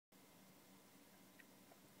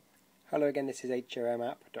Hello again, this is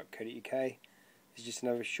hrmapp.co.uk. This is just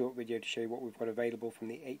another short video to show you what we've got available from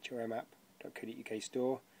the hrmapp.co.uk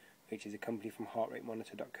store, which is a company from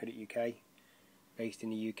heartratemonitor.co.uk, based in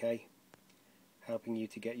the UK, helping you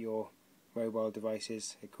to get your mobile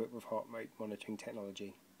devices equipped with heart rate monitoring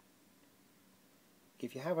technology.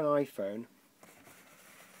 If you have an iPhone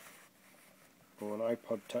or an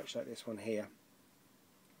iPod Touch like this one here,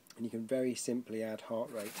 and you can very simply add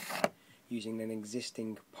heart rate using an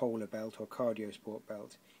existing polar belt or cardio sport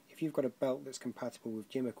belt. If you've got a belt that's compatible with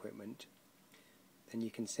gym equipment, then you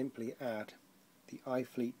can simply add the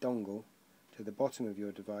iThlete dongle to the bottom of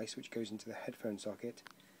your device, which goes into the headphone socket,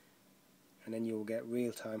 and then you'll get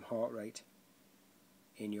real-time heart rate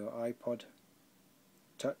in your iPod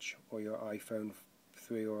Touch or your iPhone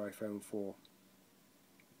 3 or iPhone 4.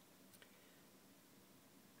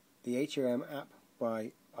 The HRM app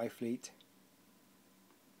by ithlete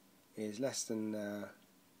is less than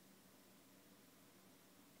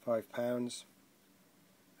 £5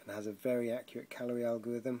 and has a very accurate calorie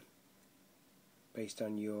algorithm based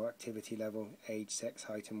on your activity level, age, sex,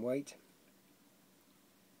 height and weight.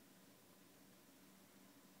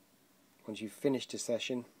 Once you've finished a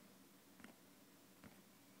session,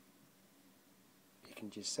 you can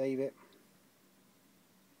just save it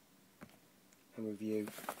and review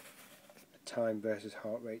a time versus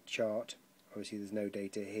heart rate chart. Obviously there's no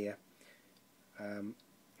data here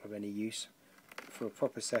of any use. For a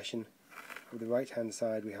proper session, on the right hand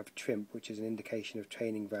side we have TRIMP, which is an indication of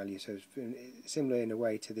training value, so it's similar in a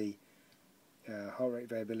way to the heart rate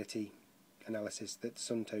variability analysis that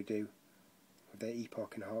Sunto do with their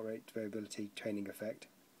epoch and heart rate variability training effect.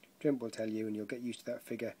 TRIMP will tell you, and you'll get used to that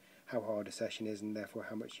figure, how hard a session is and therefore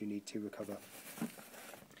how much you need to recover.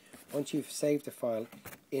 Once you've saved the file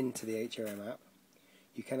into the HRM app,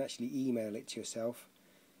 you can actually email it to yourself.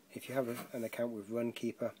 If you have an account with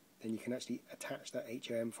Runkeeper, then you can actually attach that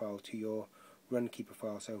HRM file to your Runkeeper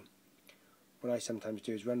file. So what I sometimes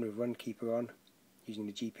do is run with Runkeeper on, using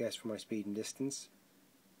the GPS for my speed and distance,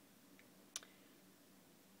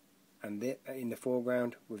 and in the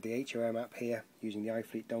foreground with the HRM app here, using the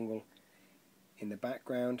iThlete dongle in the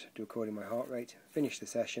background to recording my heart rate, finish the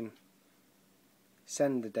session,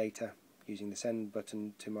 send the data using the send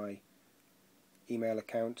button to my email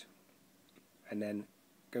account, and then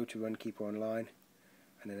go to Runkeeper online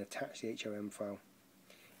and then attach the HRM file.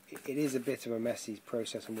 It is a bit of a messy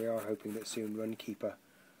process, and we are hoping that soon Runkeeper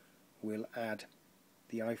will add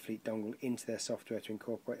the iThlete dongle into their software to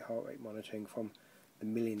incorporate heart rate monitoring from the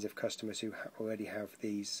millions of customers who already have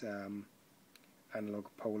these analog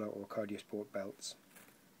polar or cardiosport belts.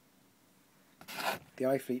 The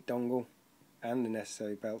iThlete dongle and the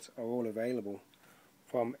necessary belts are all available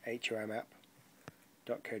from hrmapp.co.uk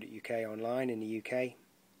online in the UK.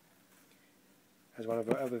 As one of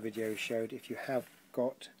our other videos showed, if you have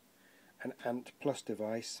got an Ant Plus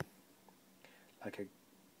device, like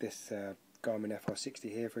this Garmin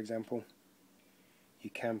FR60 here for example, you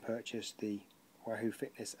can purchase the Wahoo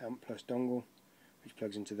Fitness Ant Plus dongle, which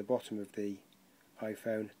plugs into the bottom of the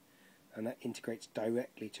iPhone, and that integrates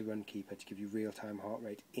directly to Runkeeper to give you real-time heart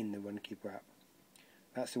rate in the Runkeeper app.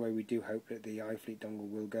 That's the way we do hope that the iThlete dongle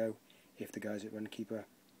will go, if the guys at Runkeeper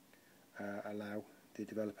allow the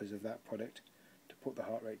developers of that product to put the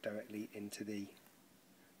heart rate directly into the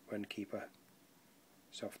Runkeeper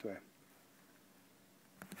software.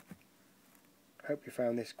 Hope you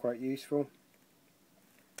found this quite useful.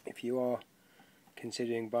 If you are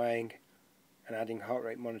considering buying and adding heart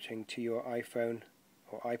rate monitoring to your iPhone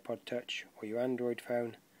or iPod Touch or your Android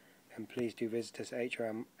phone, then please do visit us at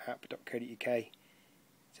hrmapp.co.uk.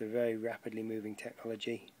 It's a very rapidly moving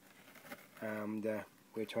technology, and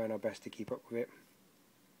we're trying our best to keep up with it.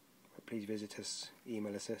 But please visit us,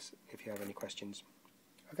 email us if you have any questions.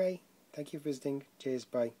 Okay, thank you for visiting. Cheers,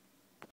 bye.